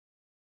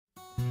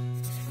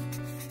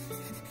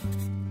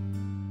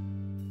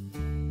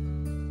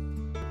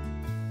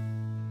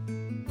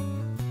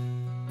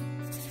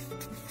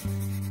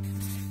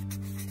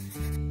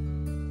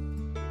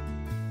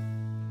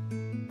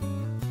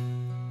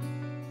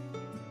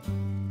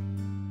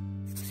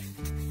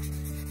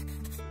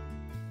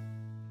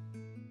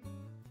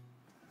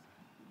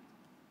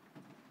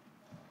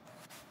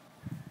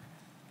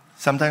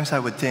Sometimes I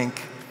would think,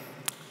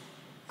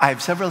 I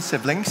have several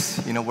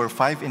siblings, we're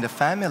 5 in the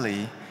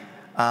family.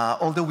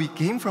 Although we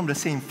came from the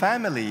same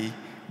family,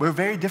 we're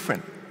very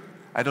different.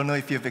 I don't know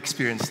if you've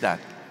experienced that,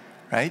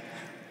 right?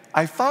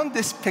 I found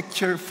this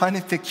picture,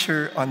 funny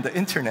picture on the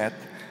internet.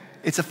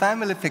 It's a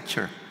family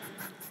picture.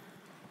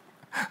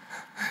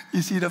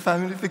 You see the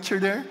family picture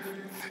there?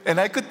 And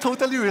I could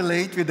totally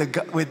relate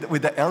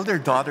with the elder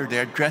daughter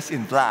there dressed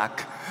in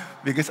black,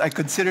 because I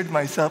considered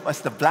myself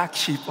as the black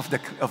sheep of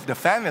the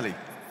family.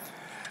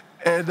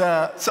 And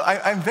so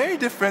I'm very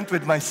different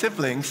with my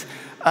siblings,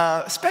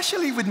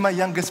 especially with my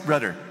youngest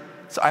brother.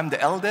 So I'm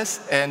the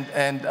eldest, and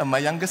my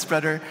youngest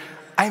brother,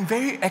 I'm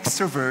very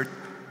extrovert,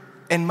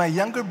 and my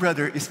younger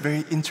brother is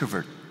very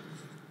introvert,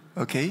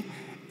 okay?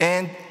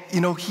 And,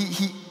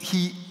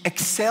 he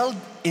excelled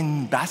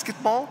in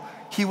basketball.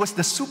 He was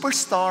the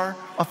superstar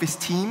of his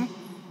team,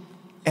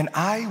 and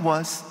I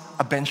was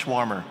a bench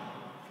warmer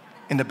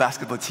in the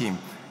basketball team.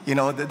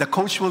 The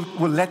coach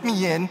will let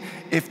me in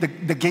if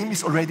the game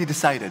is already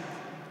decided,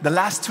 the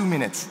last 2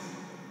 minutes,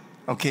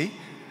 okay?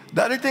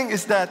 The other thing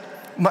is that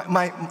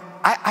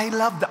I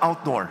love the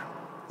outdoor.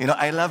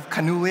 I love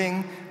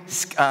canoeing,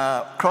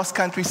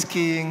 cross-country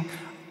skiing,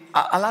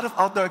 a lot of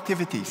outdoor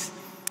activities.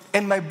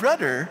 And my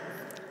brother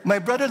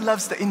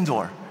loves the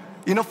indoor.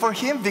 For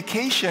him,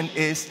 vacation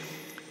is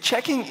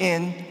checking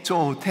in to a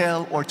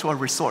hotel or to a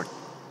resort.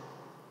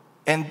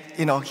 And,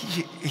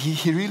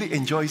 he really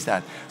enjoys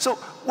that. So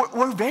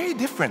we're very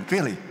different,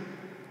 really.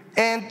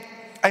 And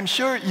I'm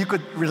sure you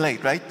could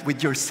relate, right?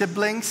 With your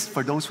siblings,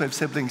 for those who have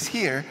siblings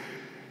here,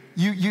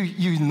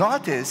 you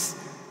notice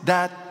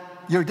that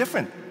you're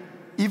different.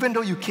 Even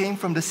though you came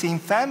from the same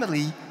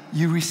family,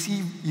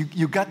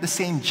 you got the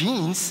same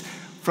genes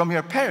from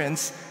your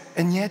parents,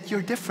 and yet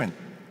you're different.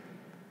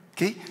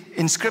 Okay?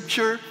 In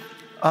Scripture,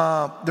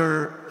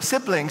 their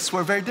siblings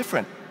were very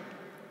different.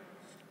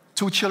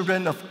 2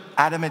 children of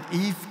Adam and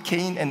Eve,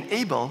 Cain and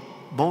Abel,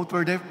 both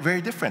were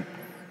very different.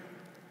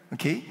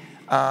 Okay?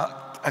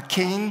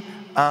 Cain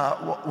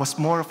was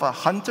more of a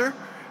hunter,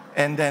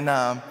 and then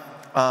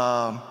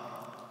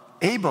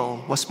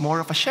Abel was more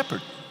of a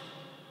shepherd.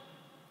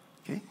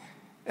 Okay?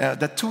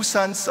 The 2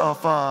 sons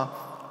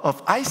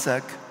of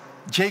Isaac,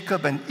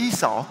 Jacob and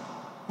Esau,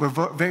 were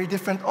very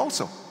different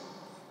also,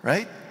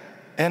 right?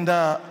 And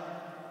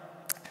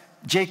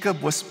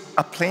Jacob was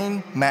a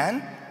plain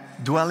man,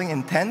 dwelling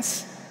in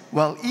tents,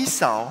 while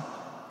Esau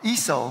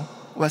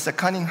was a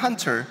cunning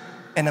hunter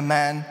and a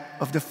man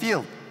of the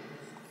field.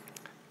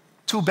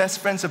 2 best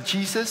friends of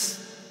Jesus,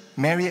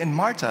 Mary and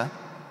Martha,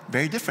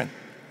 very different.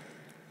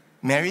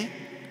 Mary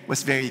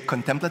was very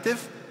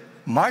contemplative,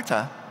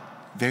 Martha,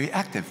 very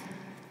active.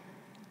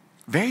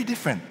 Very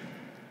different.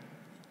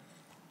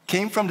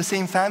 Came from the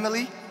same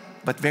family,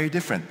 but very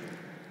different.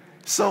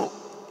 So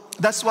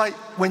that's why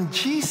when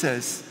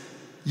Jesus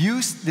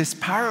used this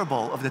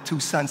parable of the 2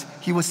 sons,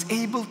 he was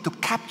able to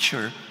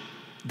capture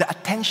the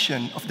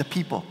attention of the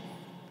people,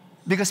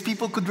 because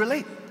people could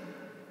relate,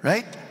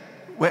 right?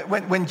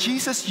 When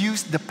Jesus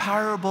used the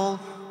parable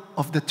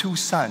of the 2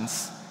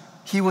 sons,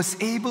 he was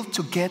able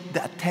to get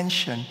the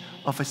attention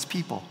of his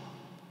people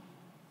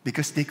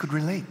because they could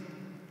relate.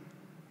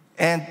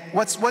 And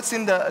what's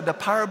in the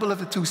parable of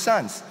the 2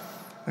 sons?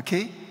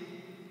 Okay?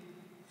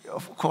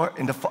 Of course,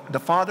 the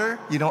father,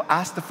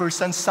 asked the first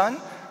son,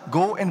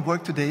 go and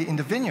work today in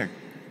the vineyard.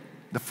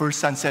 The first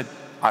son said,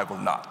 I will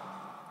not.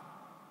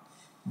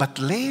 But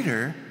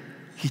later,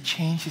 he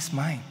changed his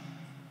mind.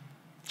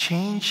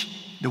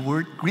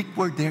 The Greek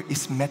word there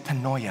is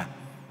metanoia.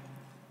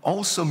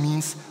 Also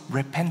means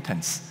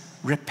repentance.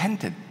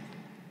 Repented.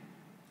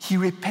 He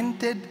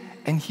repented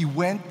and he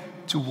went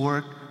to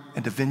work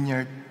in the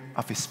vineyard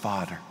of his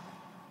father.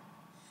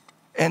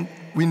 And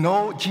we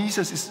know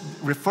Jesus is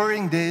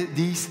referring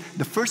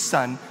the first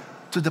son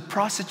to the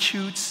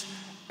prostitutes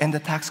and the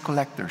tax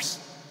collectors.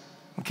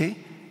 Okay?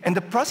 And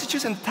the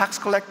prostitutes and tax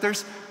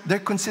collectors, they're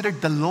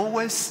considered the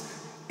lowest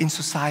in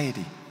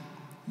society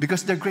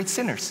because they're great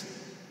sinners.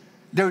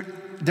 They're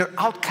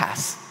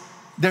outcasts.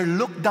 They're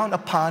looked down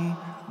upon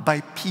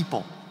by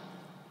people.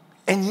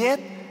 And yet,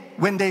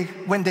 when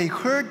they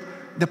heard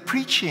the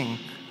preaching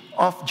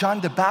of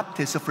John the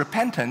Baptist of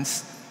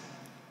repentance,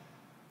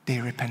 they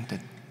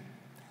repented.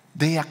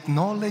 They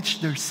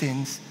acknowledged their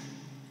sins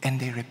and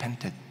they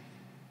repented.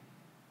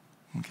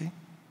 Okay?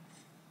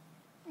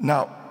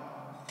 Now,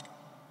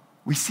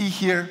 we see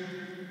here,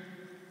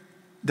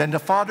 then the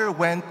father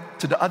went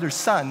to the other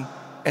son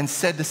and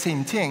said the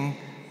same thing,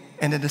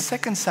 and then the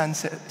second son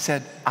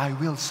said, I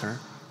will, sir,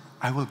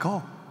 I will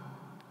go.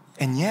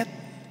 And yet,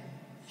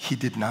 he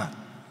did not.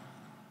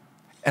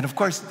 And of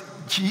course,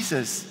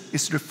 Jesus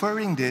is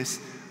referring this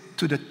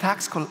to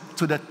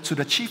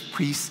the chief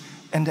priests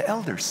and the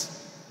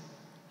elders.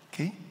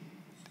 Okay?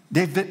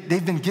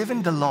 They've been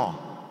given the law.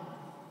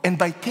 And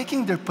by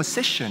taking their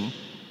position,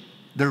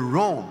 their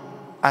role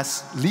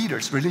as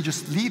leaders,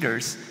 religious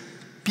leaders,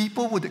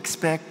 people would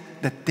expect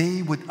that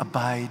they would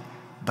abide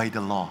by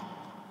the law,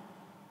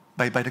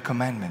 by the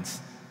commandments.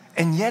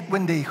 And yet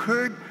when they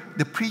heard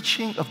the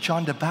preaching of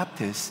John the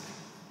Baptist,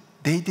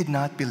 They did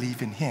not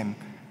believe in him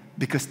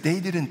because they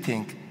didn't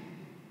think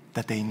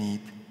that they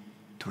need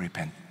to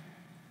repent.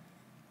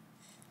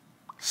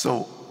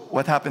 So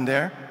what happened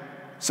there?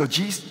 So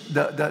Jesus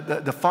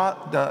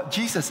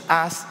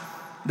asked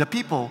the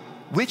people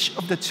which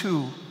of the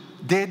two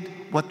did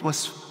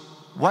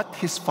what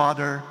his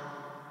father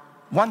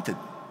wanted.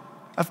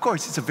 Of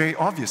course, it's very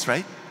obvious,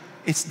 right?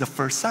 It's the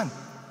first son.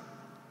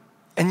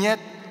 And yet,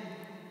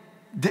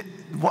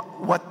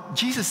 what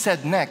Jesus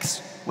said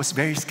next was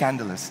very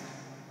scandalous.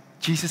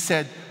 Jesus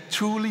said,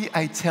 "Truly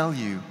I tell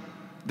you,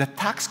 the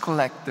tax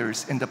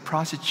collectors and the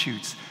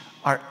prostitutes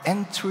are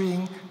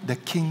entering the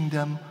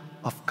kingdom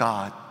of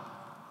God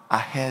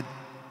ahead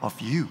of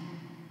you,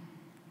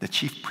 the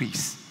chief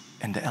priests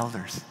and the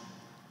elders."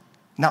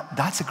 Now,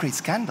 that's a great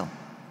scandal,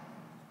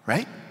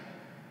 right?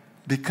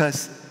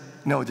 Because,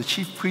 the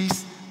chief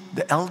priests,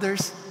 the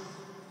elders,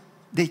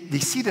 they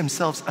see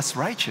themselves as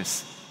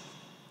righteous.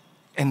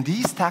 And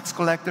these tax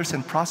collectors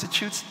and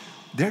prostitutes,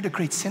 they're the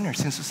great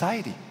sinners in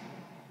society.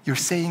 You're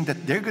saying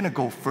that they're going to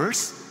go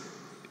first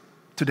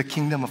to the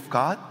kingdom of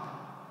God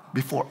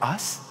before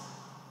us?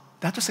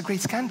 That was a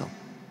great scandal,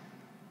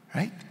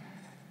 right?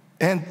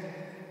 And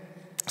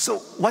so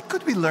what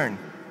could we learn?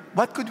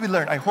 What could we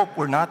learn? I hope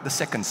we're not the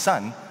second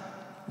son.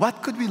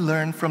 What could we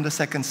learn from the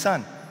second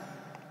son?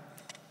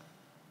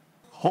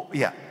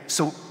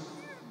 So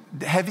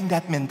having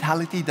that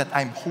mentality that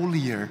I'm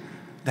holier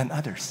than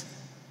others,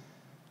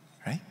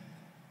 right?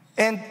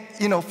 And,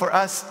 for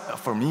us,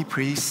 for me,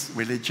 priests,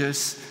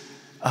 religious,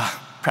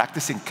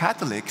 practicing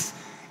Catholics,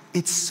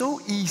 it's so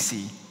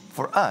easy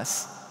for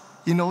us,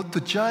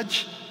 to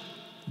judge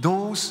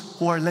those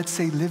who are, let's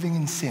say, living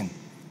in sin.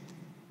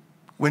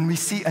 When we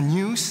see a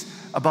news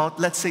about,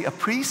 let's say, a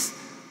priest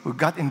who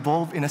got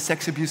involved in a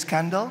sex abuse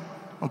scandal,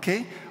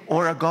 okay,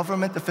 or a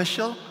government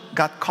official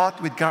got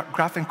caught with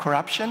graft and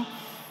corruption,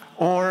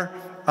 or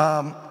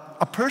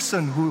a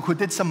person who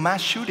did some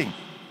mass shooting,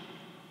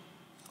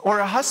 or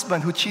a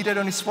husband who cheated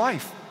on his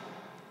wife,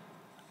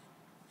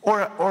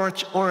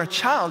 or a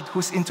child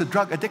who's into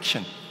drug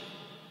addiction.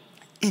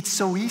 It's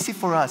so easy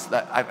for us,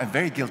 I'm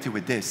very guilty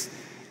with this,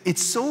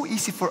 it's so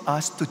easy for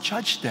us to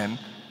judge them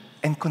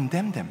and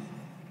condemn them,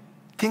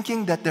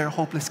 thinking that they're a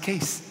hopeless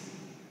case,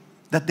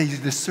 that they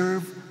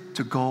deserve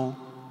to go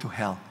to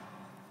hell.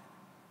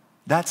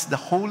 That's the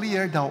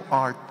holier thou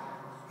art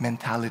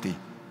mentality,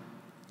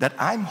 that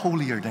I'm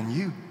holier than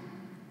you.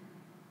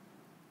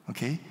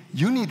 Okay?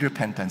 You need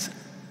repentance.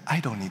 I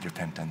don't need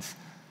repentance.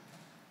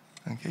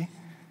 Okay?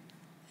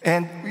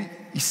 And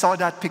we saw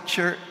that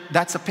picture.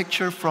 That's a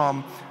picture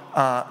from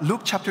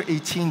Luke chapter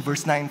 18,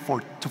 verse 9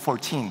 to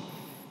 14.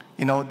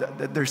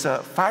 There's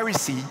a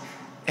Pharisee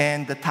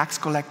and the tax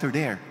collector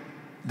there.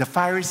 The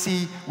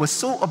Pharisee was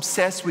so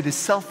obsessed with his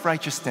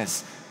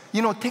self-righteousness,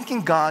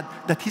 thinking God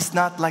that he's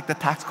not like the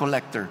tax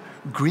collector,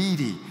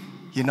 greedy,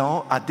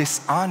 a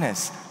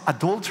dishonest,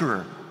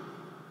 adulterer.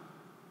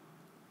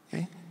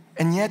 Okay?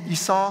 And yet you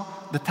saw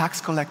the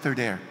tax collector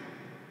there.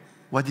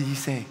 What did he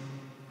say?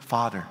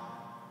 "Father,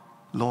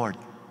 Lord,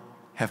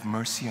 have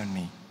mercy on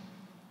me,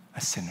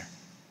 a sinner."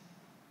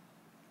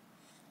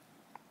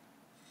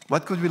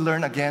 What could we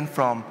learn again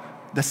from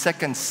the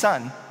second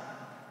son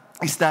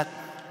is that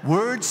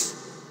words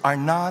are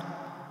not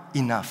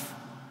enough.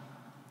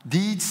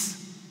 Deeds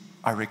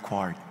are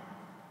required.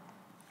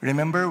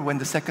 Remember when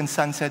the second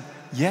son said,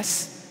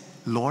 "Yes,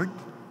 Lord.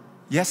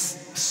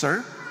 Yes,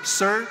 sir."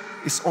 Sir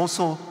is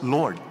also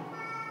Lord.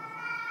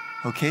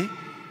 Okay?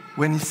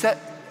 When he said,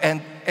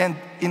 and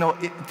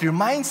it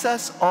reminds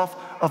us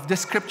of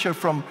this scripture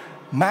from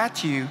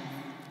Matthew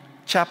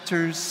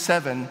chapter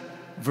 7,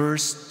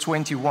 verse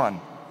 21,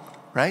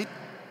 right?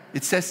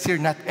 It says here,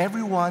 "Not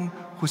everyone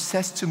who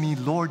says to me,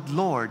 'Lord,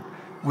 Lord,'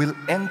 will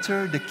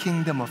enter the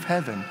kingdom of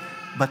heaven,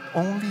 but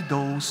only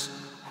those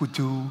who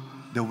do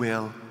the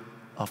will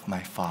of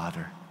my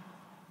Father."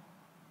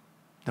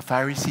 The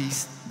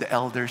Pharisees, the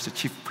elders, the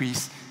chief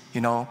priests,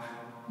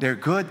 they're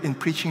good in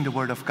preaching the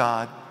word of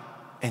God,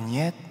 and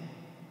yet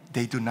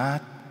they do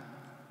not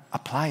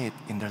apply it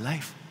in their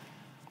life.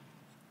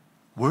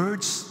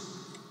 Words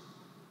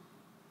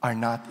are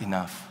not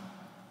enough.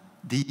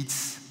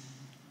 Deeds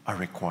are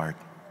required.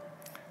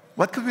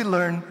 What could we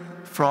learn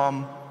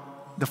from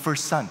the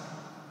first son,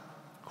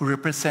 who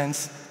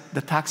represents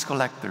the tax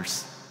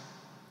collectors,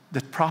 the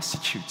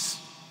prostitutes?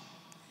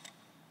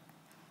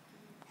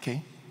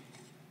 Okay?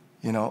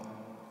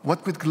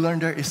 What we could learn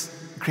there is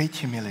great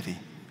humility.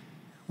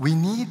 We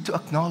need to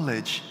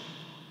acknowledge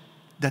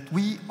that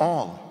we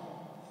all,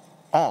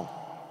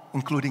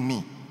 including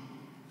me,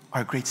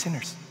 are great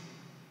sinners.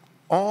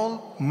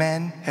 All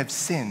men have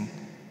sinned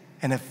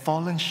and have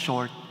fallen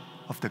short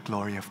of the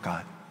glory of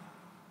God.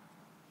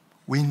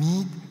 We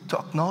need to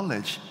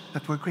acknowledge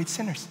that we're great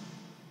sinners.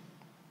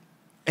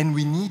 And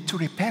we need to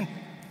repent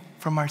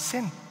from our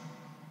sin.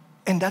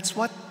 And that's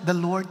what the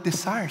Lord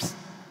desires,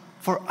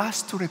 for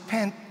us to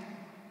repent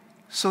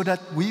so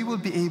that we will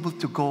be able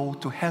to go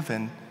to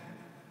heaven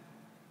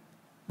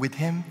with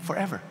Him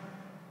forever.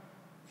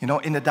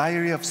 In the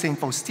diary of St.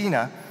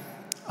 Faustina,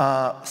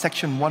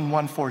 section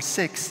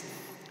 1146,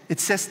 It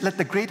says, let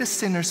the greatest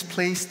sinners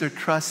place their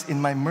trust in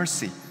my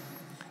mercy.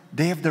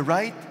 They have the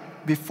right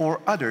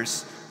before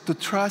others to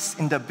trust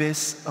in the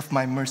abyss of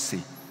my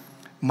mercy.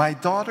 My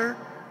daughter,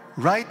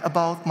 write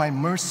about my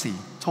mercy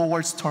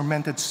towards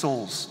tormented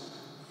souls.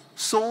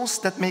 Souls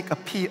that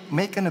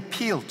make an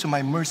appeal to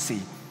my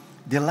mercy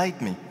delight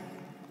me.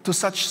 To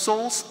such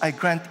souls I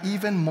grant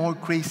even more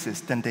graces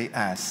than they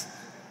ask.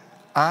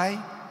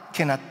 I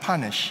cannot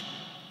punish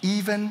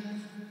even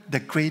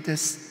the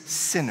greatest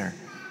sinner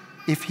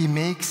if he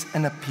makes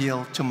an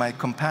appeal to my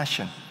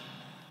compassion.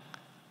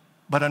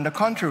 But on the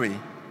contrary,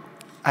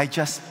 I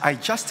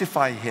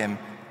justify him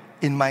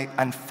in my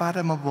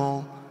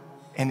unfathomable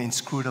and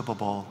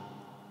inscrutable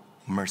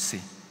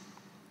mercy.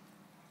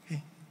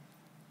 Okay?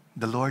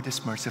 The Lord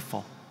is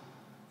merciful.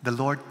 The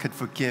Lord could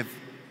forgive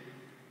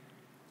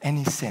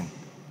any sin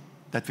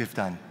that we've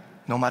done,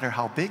 no matter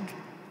how big,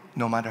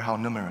 no matter how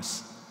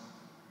numerous.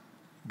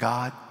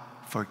 God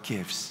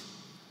forgives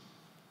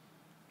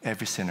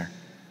every sinner.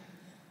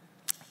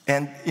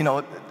 And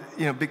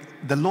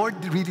the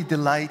Lord really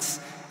delights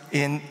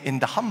in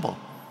the humble.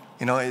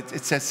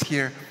 It says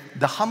here,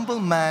 the humble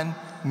man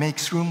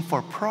makes room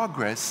for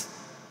progress,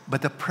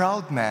 but the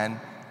proud man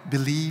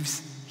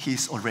believes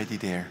he's already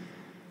there.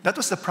 That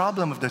was the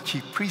problem of the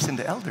chief priests and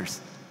the elders.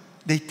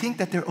 They think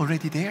that they're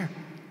already there,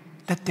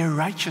 that they're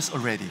righteous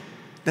already,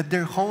 that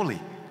they're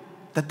holy,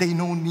 that they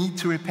no need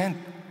to repent.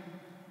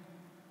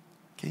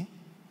 Okay?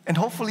 And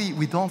hopefully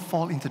we don't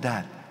fall into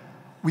that.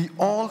 We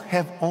all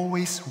have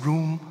always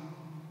room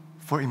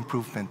for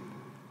improvement,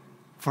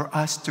 for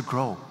us to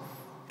grow.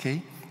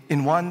 Okay?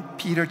 In 1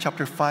 Peter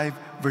chapter 5,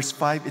 verse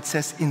 5, it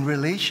says, in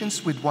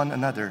relations with one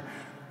another,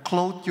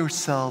 clothe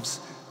yourselves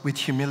with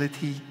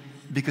humility,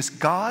 because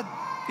God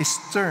is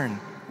stern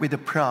with the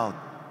proud,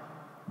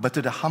 but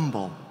to the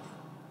humble,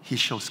 he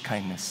shows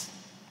kindness.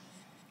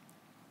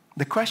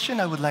 The question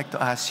I would like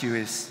to ask you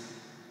is,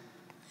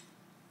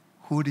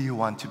 who do you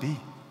want to be?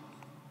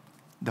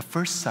 The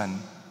first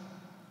son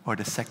or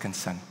the second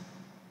son?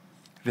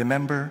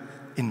 Remember,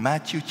 in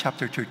Matthew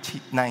chapter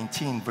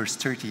 19, verse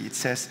 30, it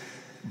says,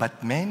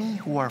 but many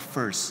who are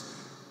first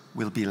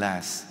will be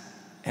last,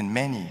 and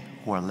many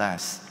who are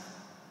last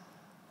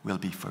will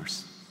be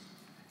first.